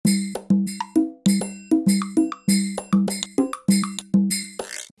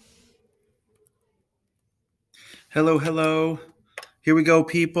Hello, hello. Here we go,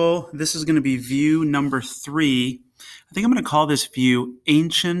 people. This is going to be view number 3. I think I'm going to call this view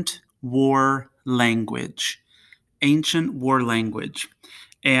Ancient War Language. Ancient War Language.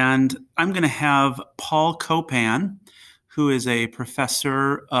 And I'm going to have Paul Copan, who is a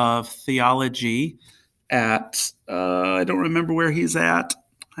professor of theology at, I don't remember where he's at.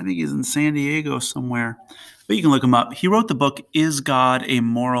 I think he's in San Diego somewhere. But you can look him up. He wrote the book, Is God a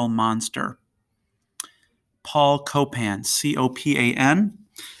Moral Monster? Paul Copan, C-O-P-A-N.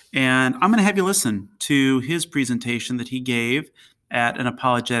 And I'm going to have you listen to his presentation that he gave at an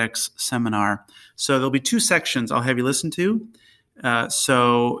apologetics seminar. So there'll be 2 sections I'll have you listen to.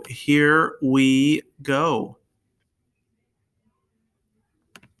 So here we go.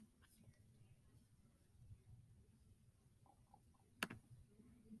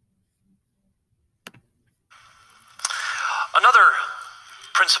 Another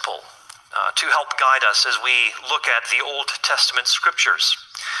principle to help guide us as we look at the Old Testament scriptures.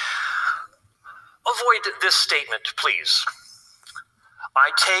 Avoid this statement, please.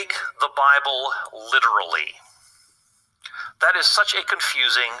 I take the Bible literally. That is such a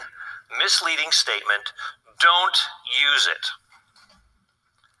confusing, misleading statement. Don't use it.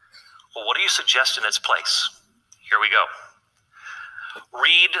 Well, what do you suggest in its place? Here we go.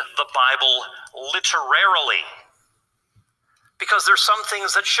 Read the Bible literarily. Because there's some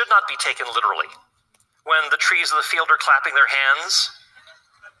things that should not be taken literally. When the trees of the field are clapping their hands,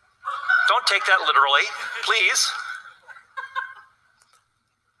 don't take that literally, please.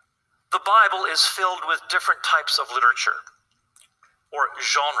 The Bible is filled with different types of literature or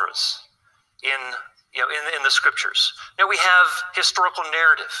genres in the scriptures. We have historical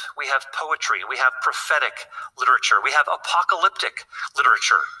narrative, we have poetry, we have prophetic literature, we have apocalyptic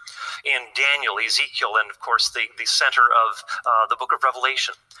literature in Daniel, Ezekiel, and of course the center of the book of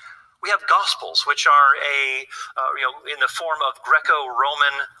Revelation. We have Gospels, which are in the form of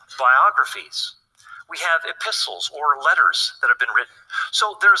Greco-Roman biographies. We have epistles or letters that have been written.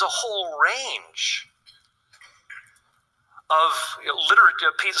 So there's a whole range of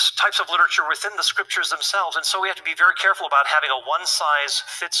types of literature within the scriptures themselves, and so we have to be very careful about having a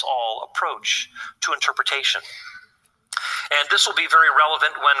one-size-fits-all approach to interpretation. And this will be very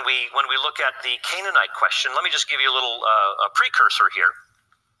relevant when we look at the Canaanite question. Let me just give you a little precursor here.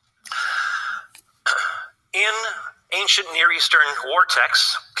 In ancient Near Eastern war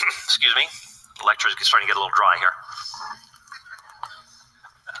texts, excuse me, the lecture is starting to get a little dry here.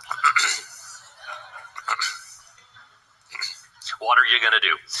 What are you going to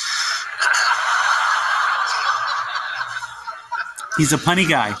do? He's a punny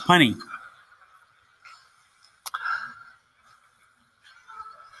guy, punny.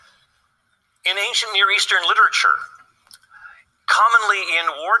 In ancient Near Eastern literature, commonly in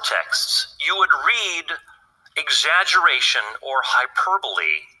war texts, you would read exaggeration or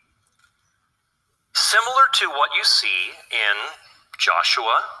hyperbole similar to what you see in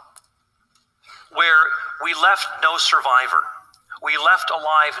Joshua, where we left no survivor. We left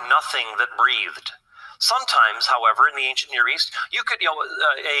alive nothing that breathed. Sometimes, however, in the ancient Near East, you could,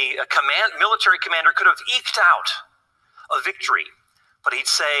 a military commander could have eked out a victory, but he'd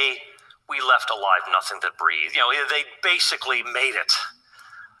say, we left alive nothing that breathed. They basically made it.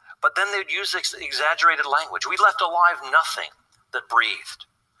 But then they'd use exaggerated language. We left alive nothing that breathed.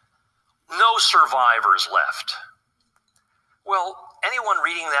 No survivors left. Well, anyone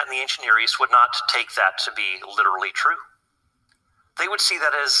reading that in the ancient Near East would not take that to be literally true. They would see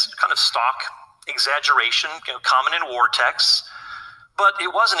that as kind of stock exaggeration, common in war texts, but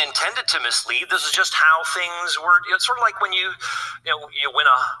it wasn't intended to mislead. This is just how things were. It's sort of like when you win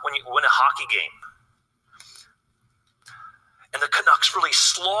a hockey game, and the Canucks really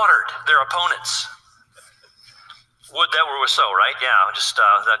slaughtered their opponents. Would that were so, right? Yeah,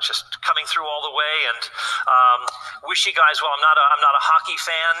 that's just coming through all the way. And wish you guys well. I'm not a hockey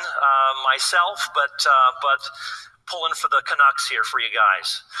fan myself, but pulling for the Canucks here for you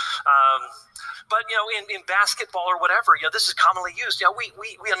guys. But in basketball or whatever, this is commonly used. We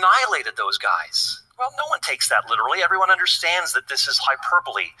annihilated those guys. Well, no one takes that literally. Everyone understands that this is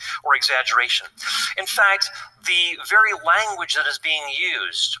hyperbole or exaggeration. In fact, the very language that is being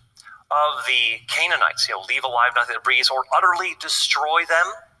used of the Canaanites, leave alive nothing that breathes, or utterly destroy them.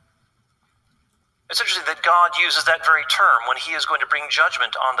 It's interesting that God uses that very term when he is going to bring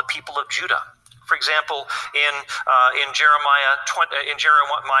judgment on the people of Judah For example, in Jeremiah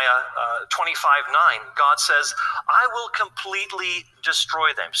 25:9, God says, "I will completely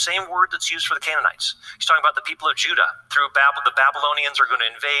destroy them." Same word that's used for the Canaanites. He's talking about the people of Judah. Through the Babylonians are going to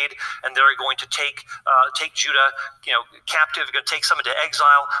invade, and they're going to take Judah, captive. They're going to take some into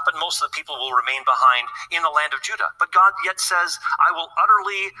exile, but most of the people will remain behind in the land of Judah. But God yet says, "I will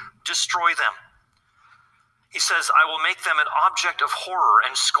utterly destroy them." He says, "I will make them an object of horror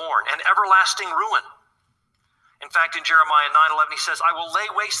and scorn and everlasting ruin." In fact, in Jeremiah 9:11, he says, "I will lay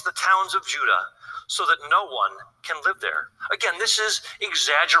waste the towns of Judah so that no one can live there." Again, this is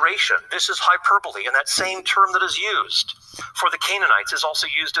exaggeration. This is hyperbole. And that same term that is used for the Canaanites is also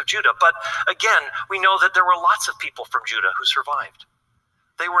used of Judah. But again, we know that there were lots of people from Judah who survived.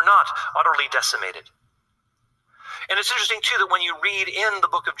 They were not utterly decimated. And it's interesting, too, that when you read in the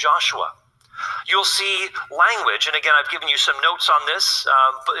book of Joshua, you'll see language, and again, I've given you some notes on this,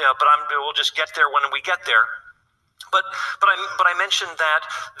 but we'll just get there when we get there. But I mentioned that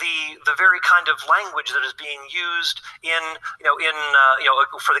the very kind of language that is being used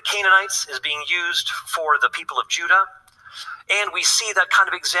for the Canaanites is being used for the people of Judah, and we see that kind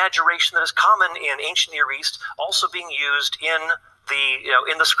of exaggeration that is common in ancient Near East also being used in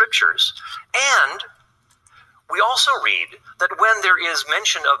the scriptures. And we also read that when there is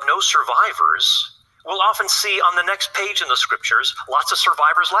mention of no survivors, we'll often see on the next page in the scriptures lots of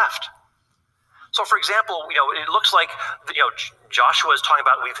survivors left. So, for example, it looks like Joshua is talking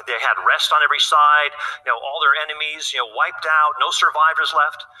about they had rest on every side, all their enemies wiped out, no survivors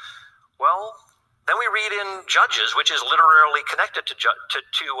left. Well, then we read in Judges, which is literally connected to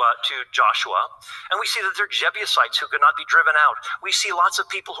Joshua, and we see that there are Jebusites who could not be driven out. We see lots of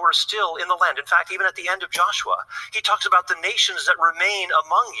people who are still in the land. In fact, even at the end of Joshua, he talks about the nations that remain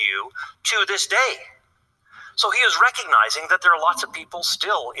among you to this day. So he is recognizing that there are lots of people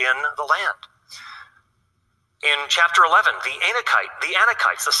still in the land. In chapter 11, the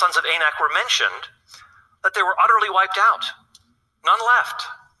Anakites, the sons of Anak, were mentioned that they were utterly wiped out. None left.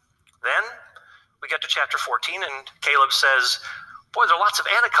 Then we get to chapter 14, and Caleb says, boy, there are lots of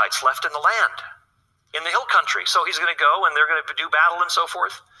Anakites left in the land, in the hill country. So he's going to go, and they're going to do battle and so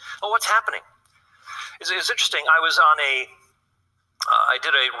forth. Well, what's happening? It's interesting. I was on I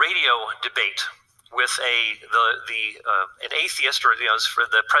did a radio debate with an atheist, or for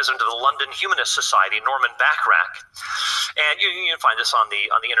the president of the London Humanist Society, Norman Bachrach, and you can find this on the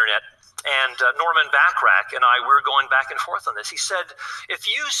internet. And Norman Bachrach and I were going back and forth on this. He said, if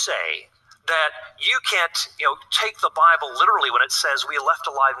you say that you can't take the Bible literally when it says we left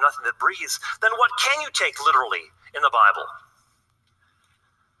alive nothing that breathes, then what can you take literally in the Bible?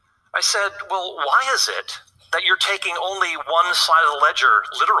 I said, well, why is it that you're taking only one side of the ledger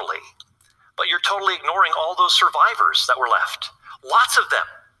literally, but you're totally ignoring all those survivors that were left? Lots of them.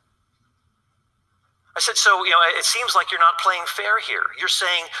 I said, so, it seems like you're not playing fair here. You're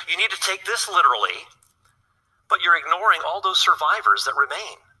saying you need to take this literally, but you're ignoring all those survivors that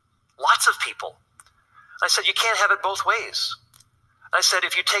remain. Lots of people. I said, you can't have it both ways. I said,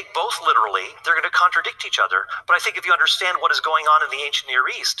 if you take both literally, they're going to contradict each other. But I think if you understand what is going on in the ancient Near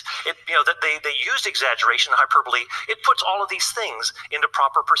East, that they used exaggeration and hyperbole, it puts all of these things into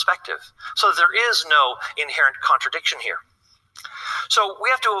proper perspective. So there is no inherent contradiction here. So we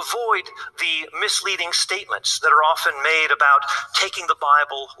have to avoid the misleading statements that are often made about taking the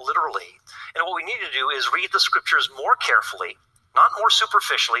Bible literally. And what we need to do is read the scriptures more carefully, not more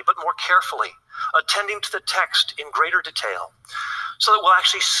superficially, but more carefully, attending to the text in greater detail, so that we'll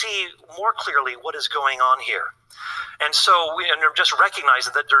actually see more clearly what is going on here. And so we just recognize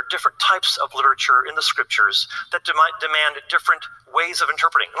that there are different types of literature in the scriptures that demand different ways of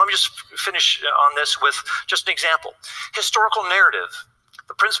interpreting. Let me just finish on this with just an example. Historical narrative.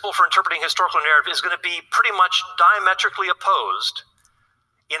 The principle for interpreting historical narrative is going to be pretty much diametrically opposed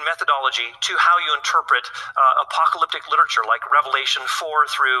in methodology to how you interpret apocalyptic literature like Revelation 4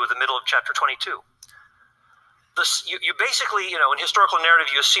 through the middle of chapter 22. You basically, in historical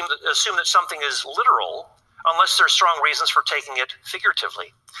narrative, you assume that something is literal unless there's strong reasons for taking it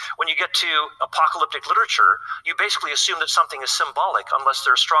figuratively. When you get to apocalyptic literature, you basically assume that something is symbolic unless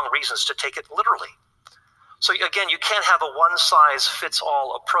there are strong reasons to take it literally. So again, you can't have a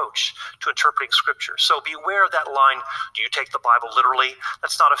one-size-fits-all approach to interpreting scripture. So beware of that line, do you take the Bible literally?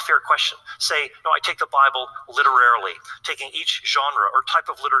 That's not a fair question. Say, no, I take the Bible literarily, taking each genre or type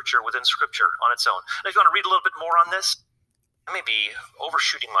of literature within scripture on its own. And if you want to read a little bit more on this, I may be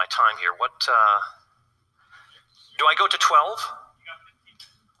overshooting my time here. Do I go to 12?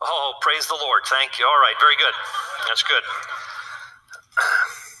 Oh, praise the Lord. Thank you. All right, very good. That's good.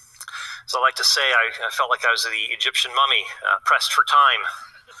 So I like to say I felt like I was the Egyptian mummy, pressed for time.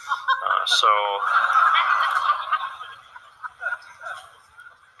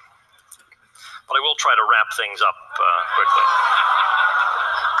 But I will try to wrap things up quickly.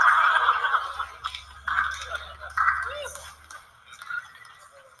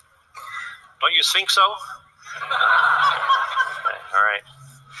 Don't you think so? Okay, all right.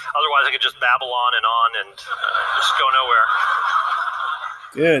 Otherwise, I could just babble on and just go nowhere.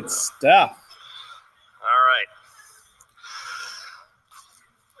 Good stuff. All right.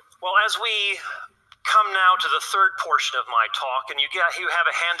 Well, as we come now to the third portion of my talk, and you have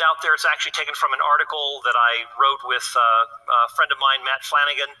a handout there. It's actually taken from an article that I wrote with a friend of mine, Matt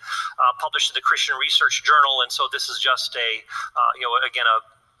Flanagan, published in the Christian Research Journal. And so this is just a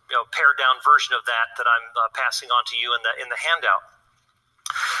pared down version of that I'm passing on to you in the handout.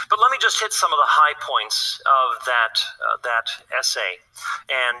 But let me just hit some of the high points of that essay,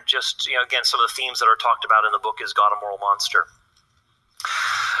 and just again, some of the themes that are talked about in the book, Is God a Moral Monster?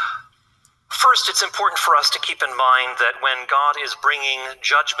 First, it's important for us to keep in mind that when God is bringing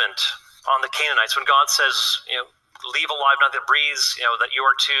judgment on the Canaanites, when God says, leave alive none that breathes, that you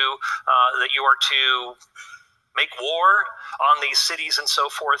are to make war on these cities and so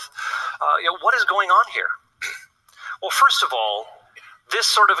forth, what is going on here? Well, first of all, this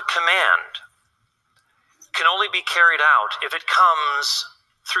sort of a command can only be carried out if it comes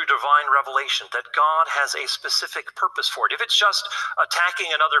through divine revelation, that God has a specific purpose for it. If it's just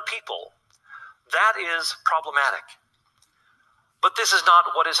attacking another people, that is problematic. But this is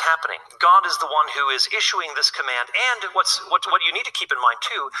not what is happening. God is the one who is issuing this command. And what you need to keep in mind,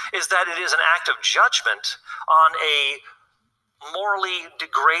 too, is that it is an act of judgment on a morally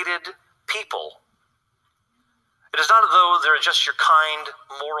degraded people. It is not as though they're just your kind,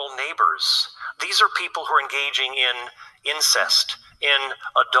 moral neighbors. These are people who are engaging in incest, in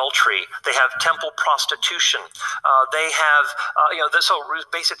adultery. They have temple prostitution. They have,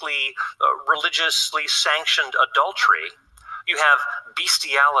 basically religiously sanctioned adultery. You have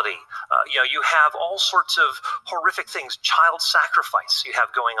bestiality. You have all sorts of horrific things. Child sacrifice you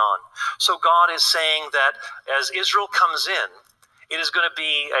have going on. So God is saying that as Israel comes in, it is going to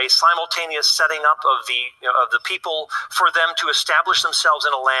be a simultaneous setting up of the people for them to establish themselves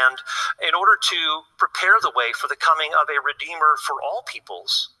in a land in order to prepare the way for the coming of a Redeemer for all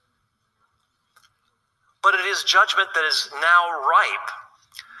peoples. But it is judgment that is now ripe.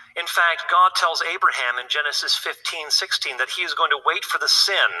 In fact, God tells Abraham in Genesis 15:16 that he is going to wait for the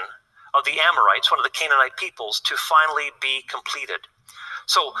sin of the Amorites, one of the Canaanite peoples, to finally be completed.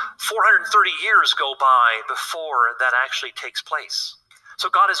 So 430 years go by before that actually takes place. So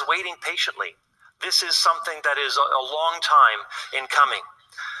God is waiting patiently. This is something that is a long time in coming.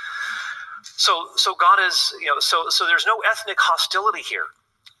 So God is, so there's no ethnic hostility here.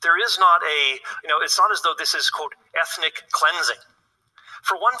 There is not it's not as though this is, quote, ethnic cleansing.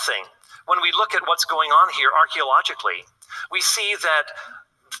 For one thing, when we look at what's going on here archaeologically, we see that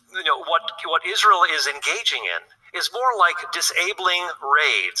what Israel is engaging in is more like disabling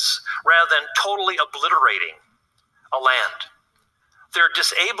raids rather than totally obliterating a land. They're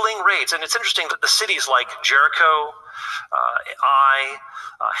disabling raids, and it's interesting that the cities like Jericho,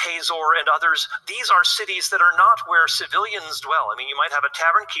 Hazor, and others, these are cities that are not where civilians dwell. I mean, you might have a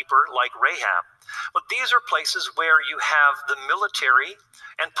tavern keeper like Rahab, but these are places where you have the military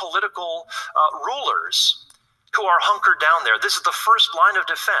and political rulers who are hunkered down there. This is the first line of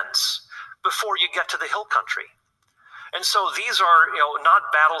defense before you get to the hill country. And so these are,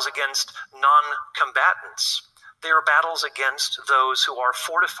 not battles against non-combatants. They are battles against those who are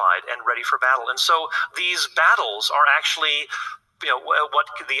fortified and ready for battle. And so these battles are actually, what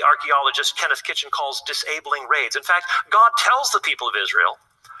the archaeologist Kenneth Kitchen calls disabling raids. In fact, God tells the people of Israel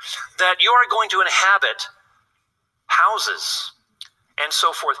that you are going to inhabit houses and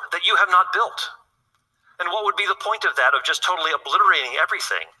so forth that you have not built. And what would be the point of that, of just totally obliterating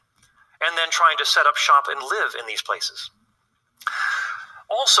everything and then trying to set up shop and live in these places?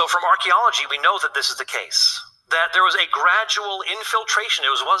 Also, from archaeology, we know that this is the case, that there was a gradual infiltration.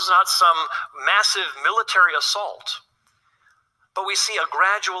 It was not some massive military assault, but we see a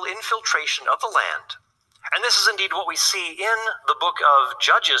gradual infiltration of the land. And this is indeed what we see in the book of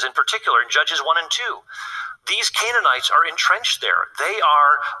Judges, in particular, in Judges 1 and 2. These Canaanites are entrenched there. They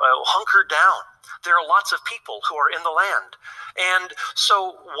are hunkered down. There are lots of people who are in the land. And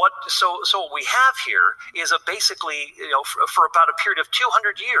so what we have here is basically, for about a period of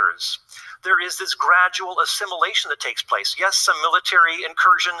 200 years, there is this gradual assimilation that takes place. Yes, some military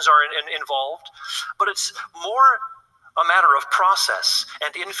incursions are involved, but it's more a matter of process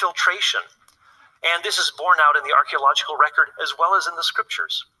and infiltration. And this is borne out in the archaeological record as well as in the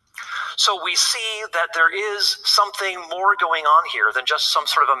scriptures. So we see that there is something more going on here than just some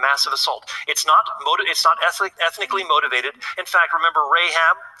sort of a massive assault. It's not ethnically motivated. In fact, remember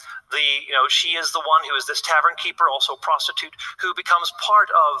Rahab, she is the one who is this tavern keeper, also prostitute, who becomes part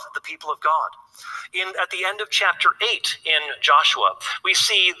of the people of God. At the end of chapter 8 in Joshua, we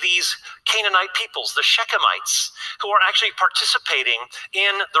see these Canaanite peoples, the Shechemites, who are actually participating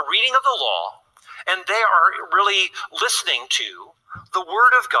in the reading of the law, and they are really listening to the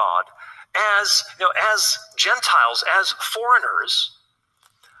word of God as Gentiles, as foreigners.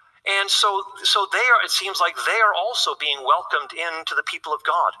 And so they are, it seems like they are also being welcomed into the people of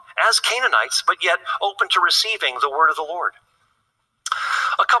God as Canaanites, but yet open to receiving the word of the Lord.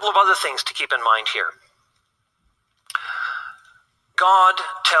 A couple of other things to keep in mind here. God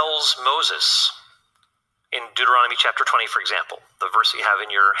tells Moses in Deuteronomy chapter 20, for example, the verse you have in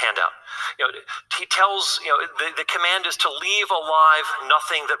your handout, he tells, the command is to leave alive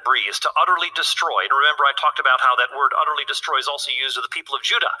nothing that breathes, to utterly destroy. And remember, I talked about how that word utterly destroy is also used of the people of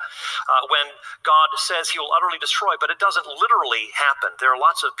Judah. When God says he will utterly destroy, but it doesn't literally happen. There are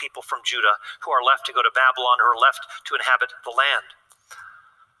lots of people from Judah who are left to go to Babylon, who are left to inhabit the land.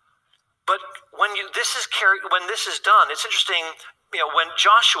 But when this is done, it's interesting. When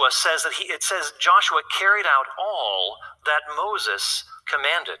Joshua says it says Joshua carried out all that Moses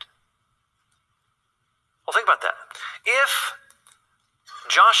commanded. Well, think about that. If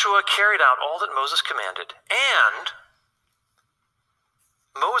Joshua carried out all that Moses commanded, and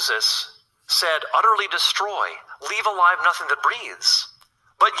Moses said, utterly destroy, leave alive nothing that breathes,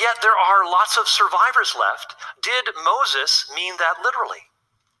 but yet there are lots of survivors left, did Moses mean that literally?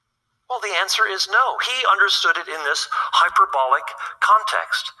 Well, the answer is no. He understood it in this hyperbolic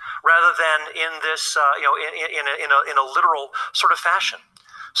context rather than in this, in a literal sort of fashion.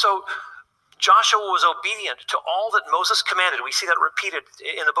 So Joshua was obedient to all that Moses commanded. We see that repeated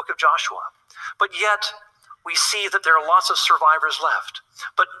in the book of Joshua. But yet we see that there are lots of survivors left.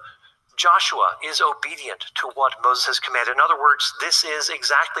 But Joshua is obedient to what Moses has commanded. In other words, this is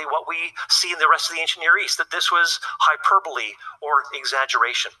exactly what we see in the rest of the ancient Near East, that this was hyperbole or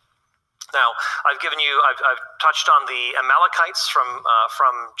exaggeration. Now, I've touched on the Amalekites from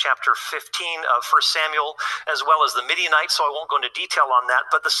chapter 15 of 1 Samuel, as well as the Midianites, so I won't go into detail on that,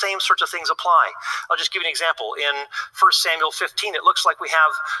 but the same sorts of things apply. I'll just give you an example. In 1 Samuel 15, it looks like we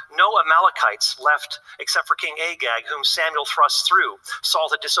have no Amalekites left except for King Agag, whom Samuel thrusts through. Saul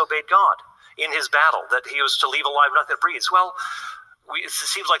had disobeyed God in his battle, that he was to leave alive nothing that breathes. Well, it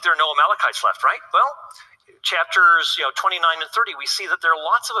seems like there are no Amalekites left, right? Well, chapters 29 and 30, we see that there are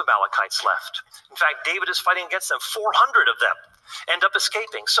lots of Amalekites left. In fact, David is fighting against them. 400 of them end up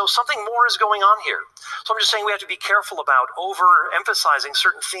escaping. So something more is going on here. So I'm just saying we have to be careful about overemphasizing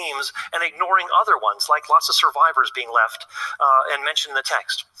certain themes and ignoring other ones, like lots of survivors being left and mentioned in the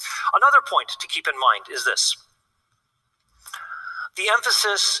text. Another point to keep in mind is this. The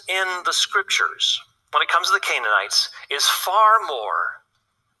emphasis in the scriptures when it comes to the Canaanites is far more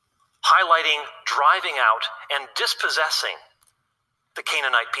highlighting, driving out, and dispossessing the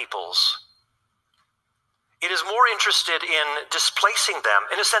Canaanite peoples. It is more interested in displacing them,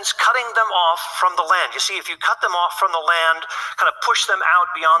 in a sense, cutting them off from the land. You see, if you cut them off from the land, kind of push them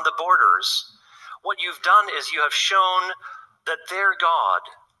out beyond the borders, what you've done is you have shown that their God,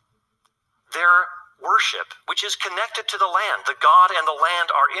 their worship, which is connected to the land, the God and the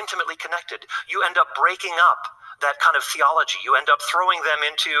land are intimately connected. You end up breaking up that kind of theology. You end up throwing them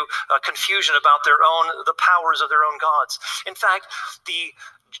into confusion about the powers of their own gods. In fact, the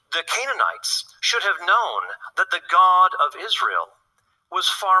Canaanites should have known that the God of Israel was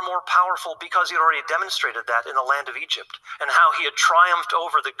far more powerful because he had already demonstrated that in the land of Egypt, and how he had triumphed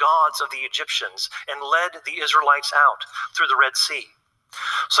over the gods of the Egyptians and led the Israelites out through the Red Sea.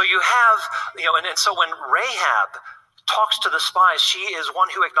 So you have, and so when Rahab talks to the spies, she is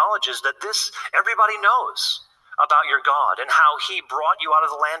one who acknowledges that everybody knows about your God and how he brought you out of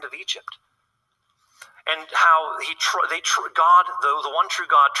the land of Egypt, and how the one true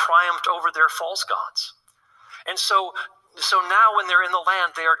God triumphed over their false gods. And so now when they're in the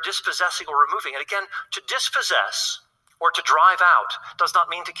land, they are dispossessing or removing. And again, to dispossess or to drive out does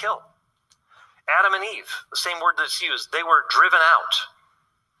not mean to kill. Adam and Eve, the same word that's used, they were driven out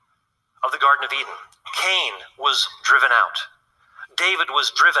of the Garden of Eden. Cain was driven out. David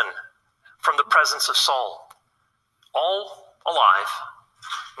was driven from the presence of Saul. All alive,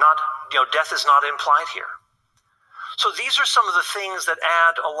 death is not implied here. So these are some of the things that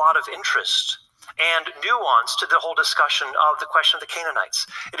add a lot of interest and nuance to the whole discussion of the question of the Canaanites.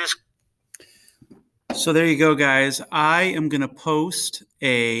 So there you go, guys. I am going to post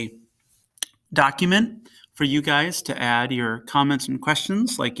a document for you guys to add your comments and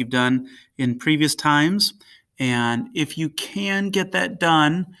questions like you've done in previous times. And if you can get that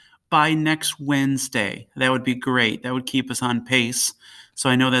done by next Wednesday, that would be great. That would keep us on pace. So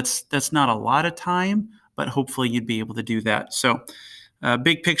I know that's not a lot of time, but hopefully you'd be able to do that. So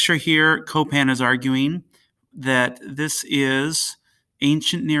big picture here, Copan is arguing that this is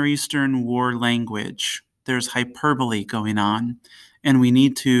ancient Near Eastern war language. There's hyperbole going on, and we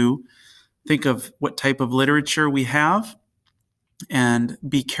need to think of what type of literature we have and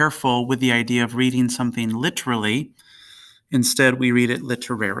be careful with the idea of reading something literally. Instead, we read it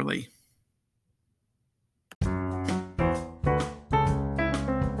literarily.